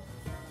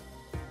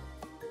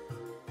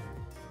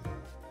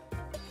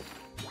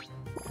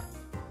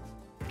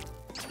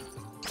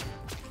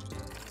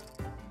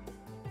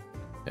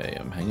 Okay,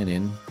 I'm hanging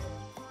in.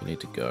 We need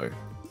to go.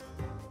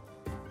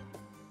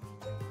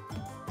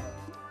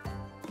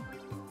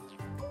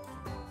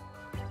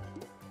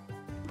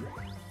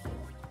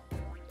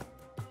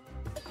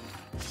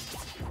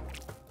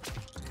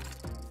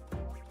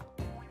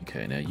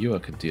 Okay, now you I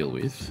could deal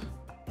with.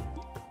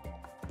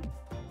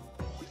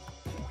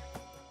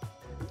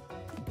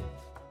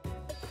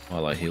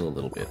 While I heal a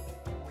little bit.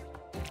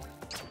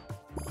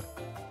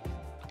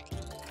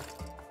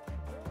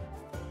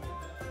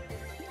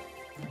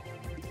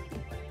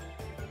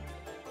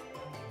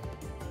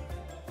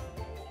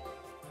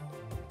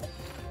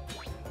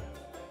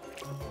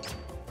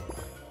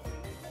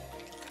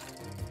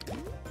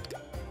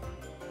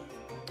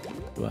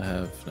 Do I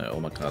have... No, all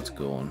my cards are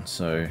gone,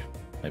 so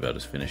maybe I'll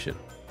just finish it.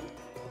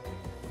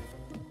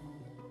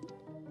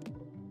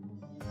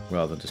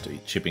 Rather than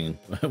just chipping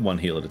one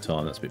heal at a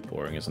time, that's a bit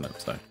boring, isn't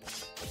it? So,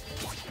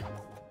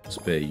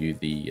 spare you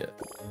the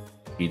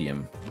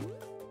medium.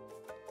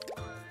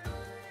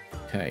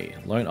 Okay,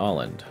 Lone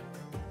Island.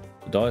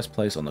 The dice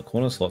placed on the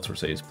corner slots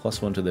receives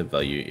 +1 to their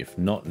value if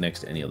not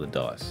next to any other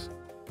dice.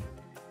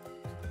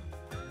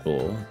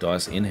 Or,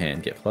 dice in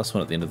hand get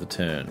 +1 at the end of the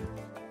turn.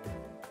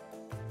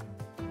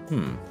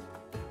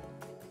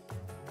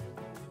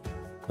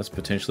 That's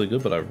potentially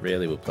good, but I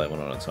rarely will play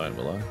one on its own,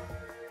 will I?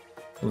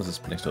 Unless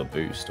it's next to a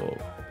boost or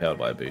powered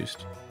by a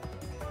boost.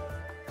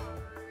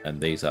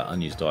 And these are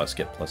unused dice,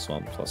 get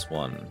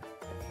 +1/+1.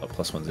 Or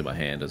 +1s in my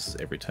hand as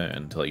every turn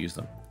until I use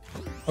them.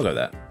 I'll go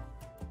that.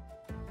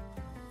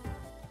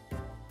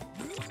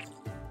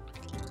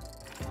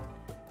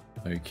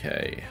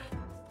 Okay.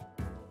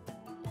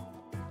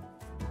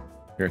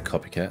 You're a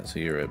copycat, so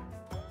you're a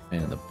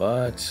pain in the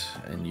butt,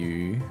 and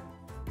you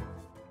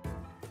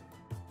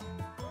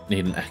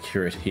need an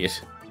accurate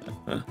hit.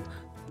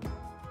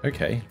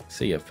 Okay,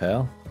 see ya,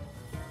 pal.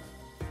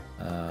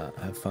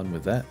 Have fun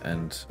with that,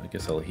 and I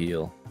guess I'll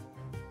heal.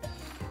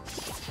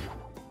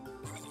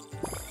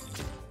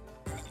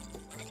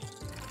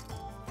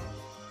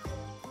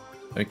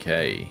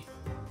 Okay.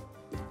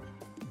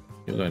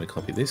 You're going to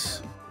copy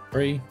this,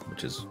 3,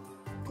 which is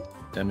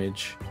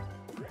damage.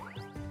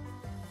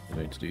 You're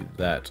going to do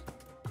that,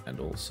 and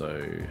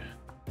also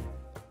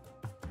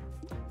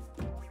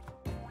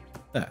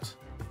that.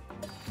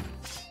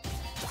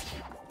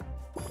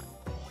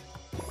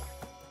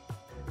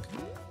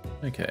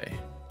 Okay.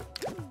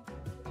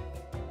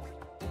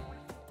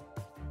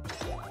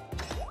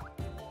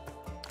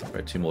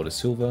 Right, 2 more to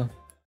silver.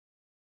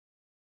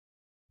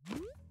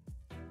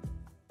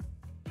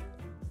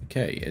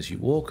 Okay, as you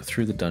walk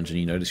through the dungeon,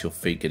 you notice your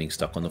feet getting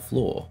stuck on the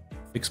floor.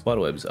 Thick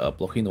spiderwebs are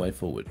blocking the way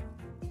forward.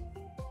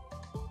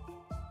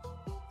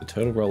 The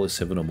total roll is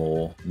 7 or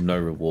more, no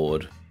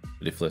reward,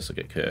 but if less, I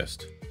get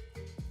cursed.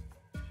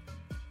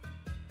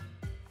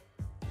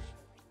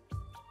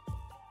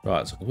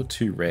 Right, so I can put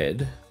 2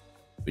 red,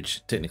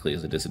 which technically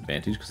is a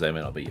disadvantage because they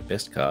may not be your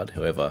best card.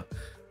 However,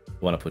 the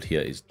one I put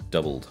here is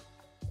doubled.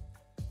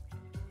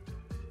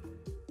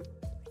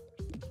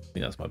 I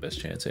think that's my best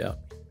chance out.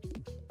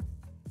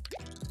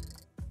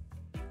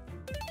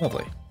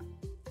 Lovely.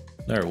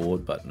 No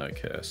reward, but no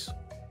curse.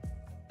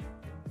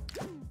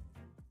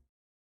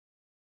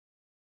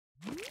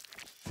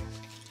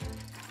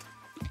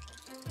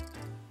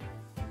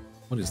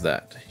 What is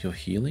that? You're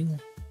healing?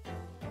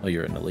 Oh,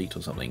 you're an elite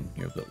or something.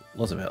 You've got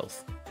lots of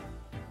health.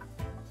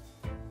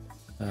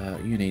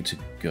 You need to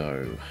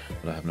go,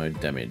 but I have no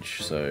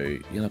damage, so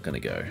you're not going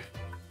to go.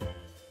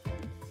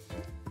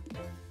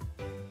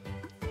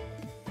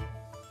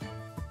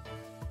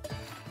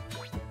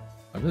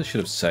 I really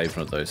should have saved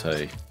one of those,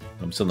 hey?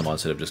 I'm still in the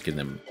mindset of just getting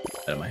them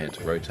out of my hand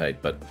to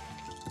rotate, but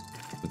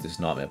with this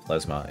Nightmare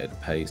Plasma, it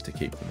pays to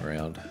keep them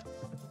around.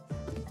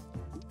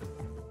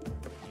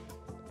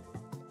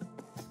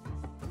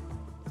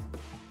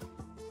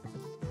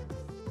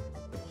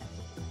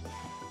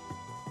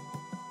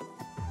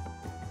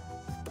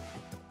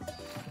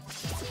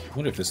 I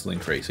wonder if this will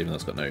increase, even though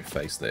it's got no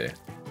face there.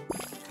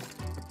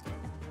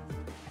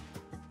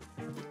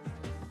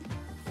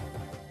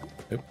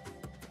 Nope.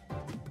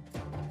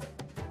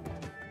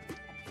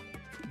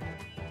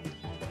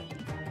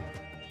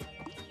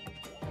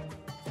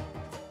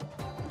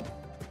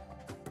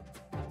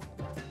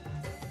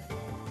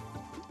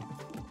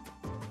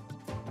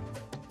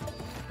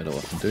 That'll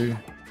often do.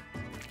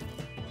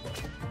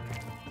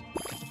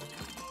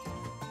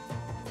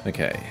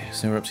 Okay,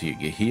 so we're up to you.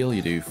 You heal,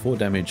 you do 4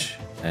 damage,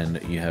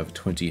 and you have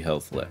 20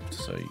 health left,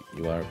 so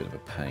you are a bit of a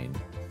pain.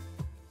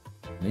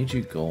 I need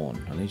you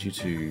gone. I need you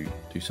to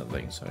do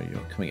something, so you're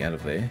coming out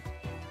of there.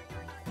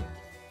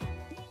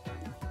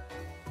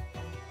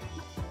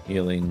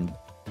 Healing.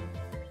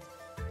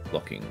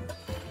 Blocking.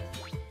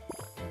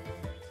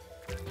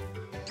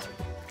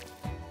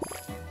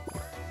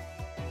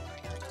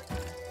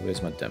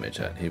 Where's my damage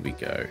at? Here we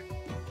go.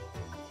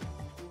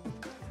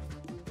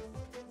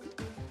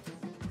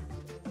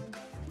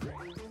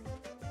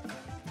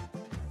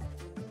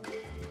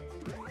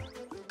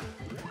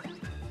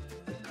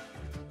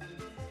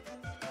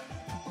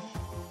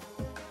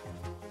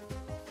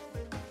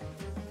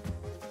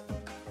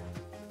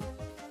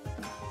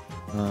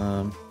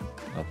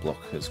 I'll block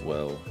as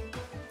well.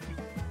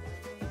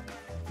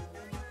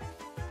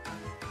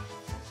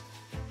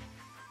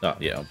 Oh,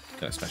 yeah, I'm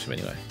gonna smash him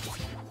anyway.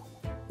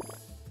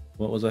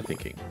 What was I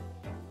thinking?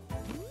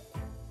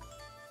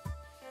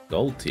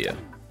 Gold tier.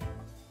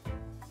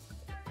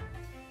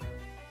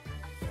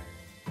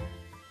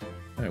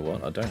 You know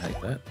what? I don't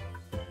hate that.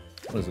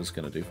 What is this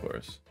going to do for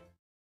us?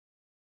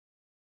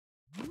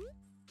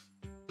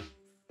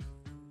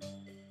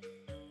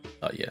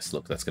 Oh yes,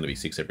 look, that's going to be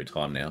 6 every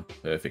time now.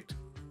 Perfect.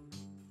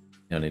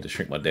 Now I need to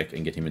shrink my deck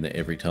and get him in there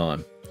every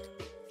time.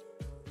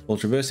 While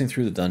traversing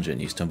through the dungeon,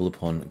 you stumble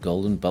upon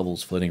golden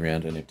bubbles floating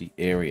around an empty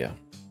area.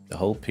 The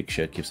whole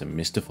picture gives a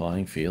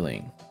mystifying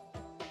feeling.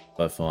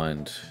 I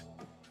find...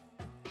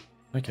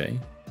 Okay.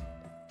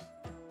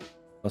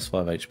 Plus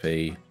 5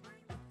 HP,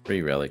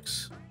 3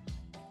 relics.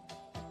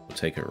 We'll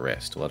take a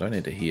rest. Well, I don't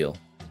need to heal.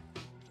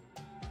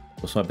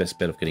 What's my best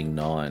bet of getting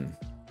 9?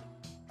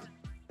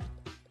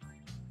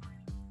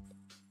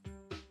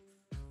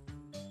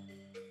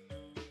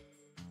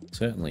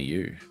 Certainly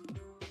you.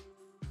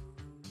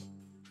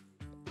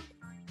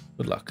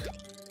 Good luck.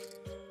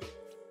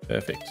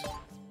 Perfect.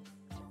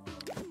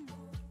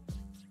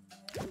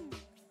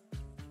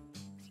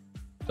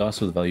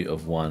 Dice with a value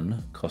of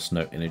 1 cost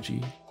no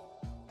energy.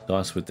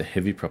 Dice with the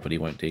heavy property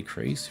won't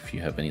decrease if you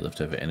have any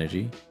leftover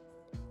energy.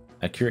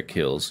 Accurate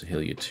kills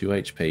heal you 2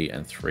 HP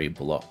and 3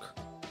 block.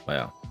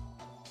 Wow.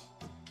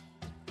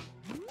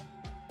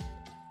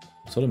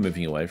 Sort of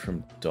moving away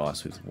from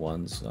dice with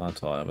 1s,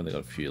 aren't I? I've only got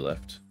a few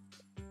left.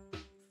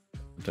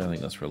 I don't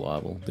think that's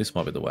reliable. This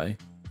might be the way.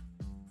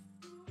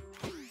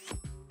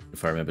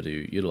 If I remember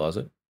to utilize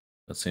it.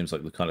 That seems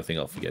like the kind of thing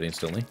I'll forget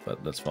instantly,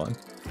 but that's fine.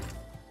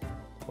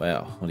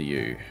 Wow, what are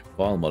you?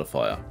 Vile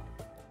modifier.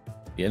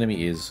 The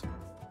enemy is...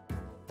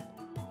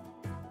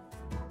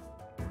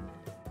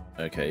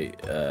 Okay,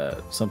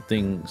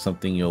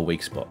 something your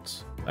weak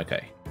spots.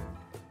 Okay.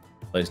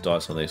 Place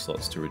dice on these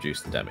slots to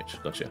reduce the damage.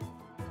 Gotcha.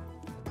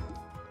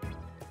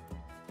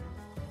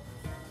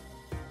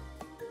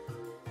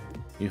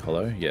 You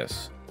hollow?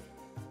 Yes.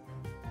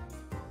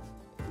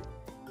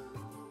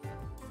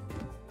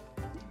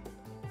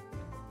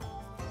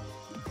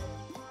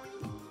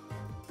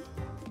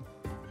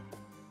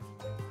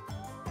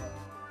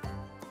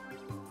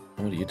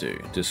 What do you do?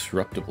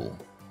 Disruptible.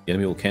 The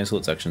enemy will cancel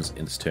its actions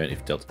in its turn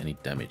if dealt any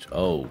damage.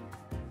 Oh.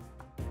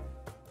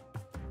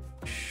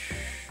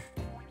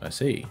 I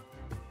see.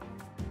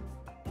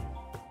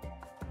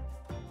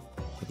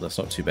 That's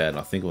not too bad.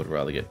 I think I would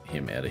rather get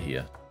him out of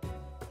here.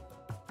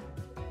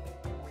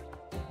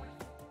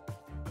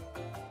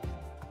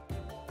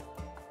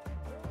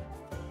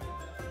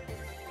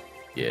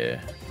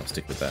 Yeah, I'll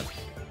stick with that.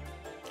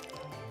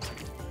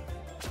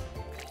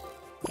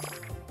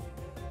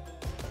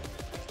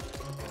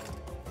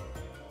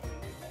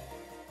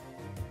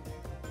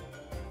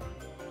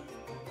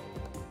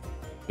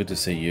 Good to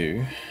see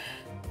you.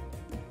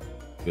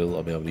 Will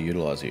I be able to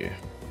utilize you?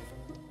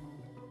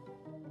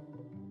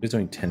 He's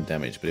doing 10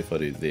 damage, but if I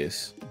do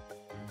this,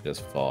 it does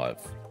 5.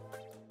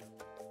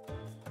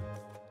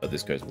 But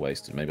this goes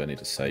wasted. Maybe I need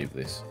to save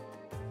this.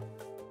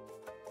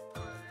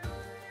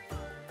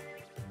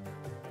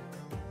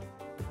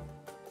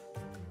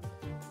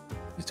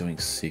 He's doing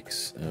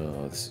 6.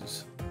 Oh, this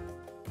is...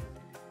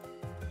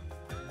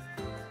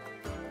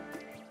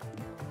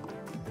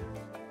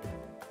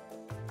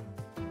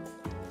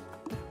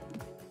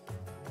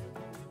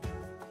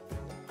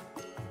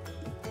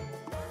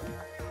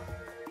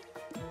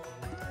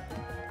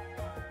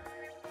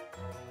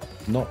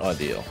 not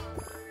ideal.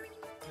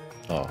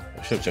 Oh,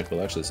 I should have checked will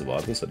I actually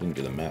survive this. I didn't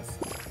do the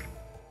math.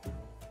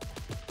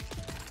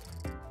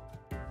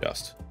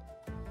 Just.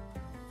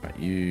 Right,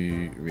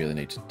 you really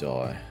need to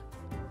die.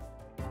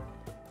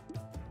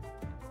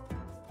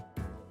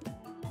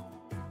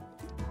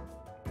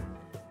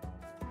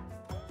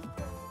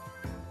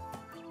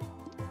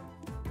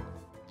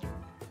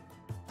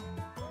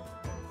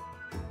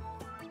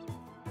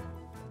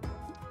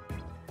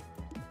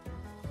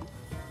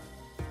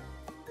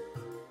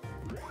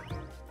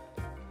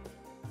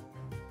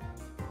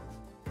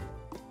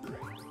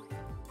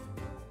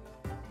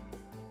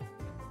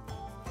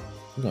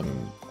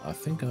 I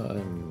think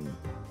I'm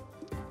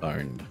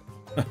owned.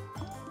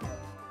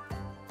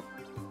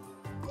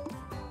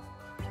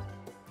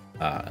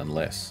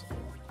 Unless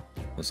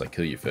I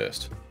kill you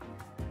first.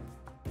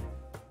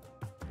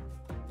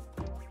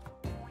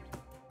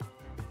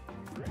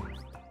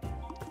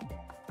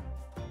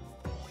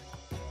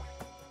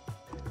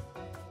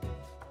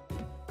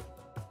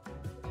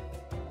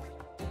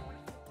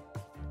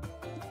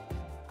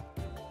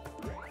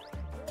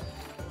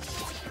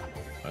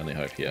 only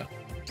hope here.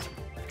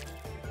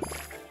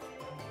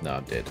 No,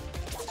 I'm dead.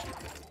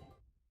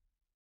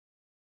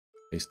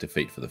 It's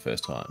defeat for the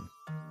first time.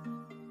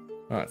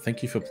 Alright,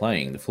 thank you for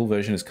playing. The full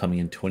version is coming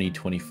in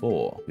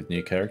 2024 with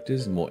new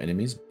characters, more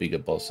enemies, bigger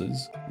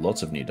bosses,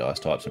 lots of new dice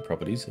types and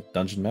properties,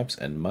 dungeon maps,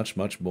 and much,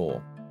 much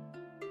more.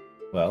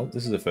 Well,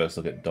 this is the first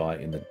look at Die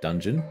in the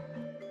Dungeon.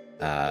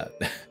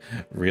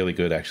 Really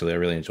good, actually. I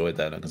really enjoyed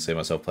that. I can see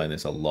myself playing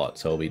this a lot,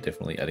 so I'll be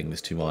definitely adding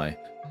this to my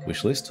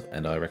wish list,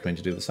 and I recommend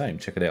you do the same.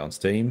 Check it out on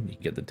Steam. You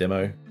can get the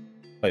demo,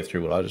 play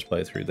through what I just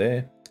played through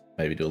there,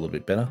 maybe do a little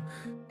bit better,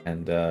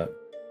 and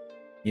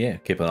yeah,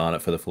 keep an eye on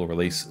it for the full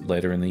release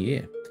later in the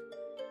year.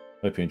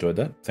 Hope you enjoyed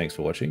that. Thanks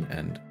for watching,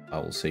 and I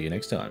will see you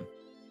next time.